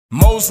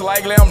Most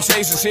likely I'm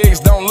chasing chicks,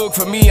 don't look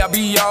for me, I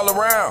be all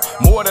around.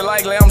 More than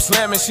likely I'm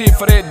slamming shit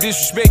for that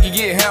disrespect, you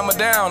get hammered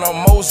down.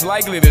 I'm most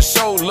likely to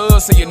show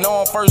love, so you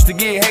know I'm first to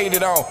get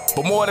hated on.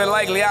 But more than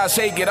likely I'll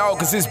shake it off,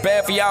 cause it's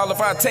bad for y'all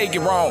if I take it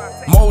wrong.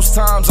 Most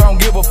times I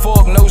don't give a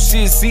fuck, no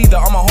shit either,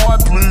 I'm a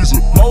hard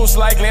pleaser. Most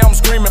likely I'm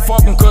screaming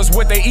fuck them, cause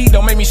what they eat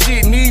don't make me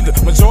shit neither.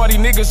 Majority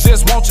niggas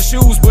just want your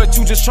shoes, but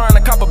you just trying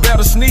to cop a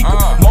better sneaker.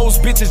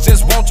 Most bitches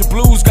just want your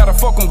blues, gotta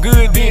fuck them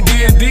good, then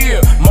deal.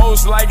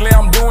 Most likely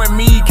I'm doing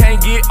me,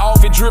 can't get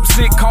off it, drip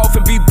sick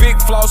coughing, be big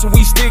floss and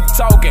we stick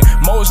talking.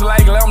 Most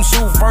likely I'm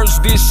shoot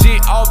first, this shit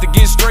off to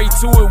get straight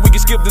to it, we can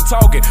skip the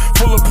talking.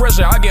 Full of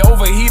pressure, I get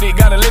overheated,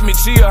 gotta let me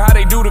chill, how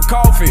they do the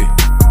coffee.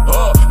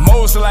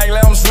 Most likely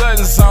I'm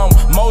slutting some,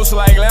 most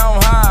likely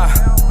I'm high.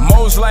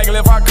 Most likely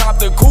if I cop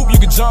the coupe, you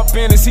can jump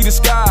in and see the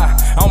sky.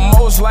 I'm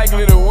most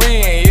likely to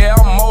win, yeah,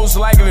 I'm most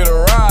likely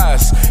to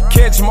rise.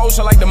 Catch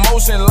motion like the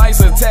motion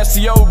lights attached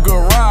to your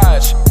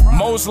garage.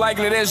 Most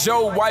likely that's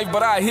your wife,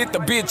 but I hit the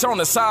bitch on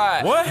the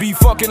side. What? Be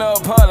fucking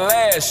up her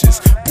lashes,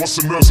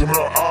 busting us in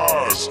her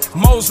eyes.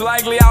 Most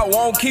likely I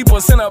won't keep her,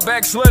 send her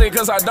back slutty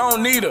cause I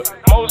don't need her.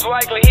 Most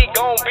likely he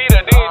gon' beat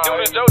her, then do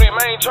the Jody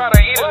man, try to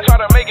eat her, try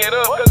to make it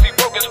up cause he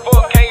broke his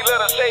fuck, can't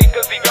let her shake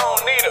cause he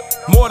gon' need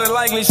her. More than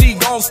likely she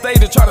gon' stay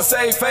to try to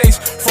save face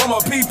from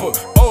her people.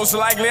 Most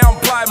likely I'm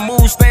plotting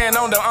moves, staying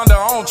under I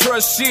don't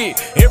trust shit.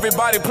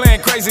 Everybody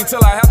playing crazy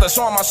till I have to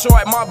show my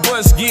short, my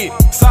bust get.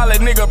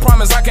 Solid nigga,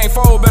 promise I can't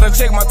fold, better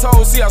check my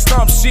toes, see I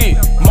stump shit.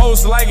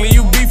 Most likely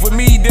you beef with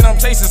me, then I'm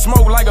chasing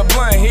smoke like a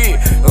blunt hit.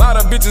 A lot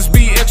of bitches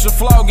be extra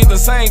flawed, get the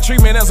same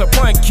treatment as a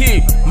punt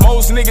kick.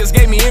 Most niggas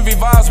gave me envy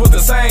vibes with the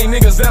same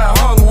niggas that I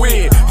hung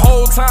with.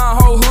 Whole time,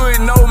 whole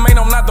hood, no man,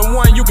 I'm not the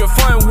one you can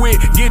fun with.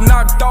 Get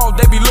knocked off,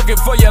 they be looking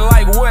for you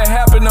like what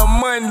happened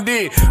on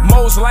Monday.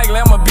 Most likely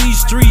I'ma be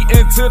street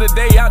until the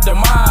day I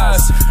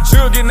demise.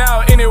 Jugging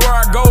out anywhere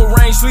I go,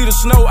 rain, sleet, or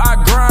snow, I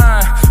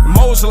grind.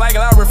 Most likely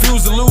I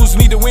refuse to lose,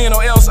 need to win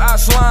or else I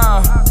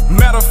slime.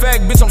 Matter of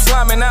fact, bitch, I'm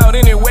sliming out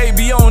anyway,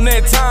 be on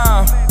that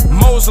time.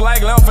 Most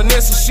likely I'm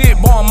finessing shit,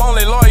 boy, I'm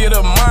only loyal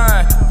to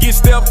mine. Get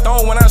stepped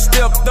on when I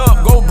stepped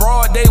up, go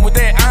broad day with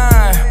that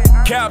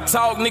iron. Cap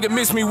talk, nigga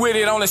miss me with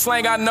it, only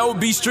slang I know,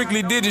 be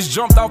strictly digits.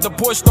 Jumped off the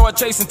porch, started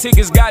chasing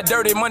tickets, got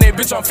dirty money,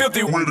 bitch, I'm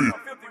filthy with it.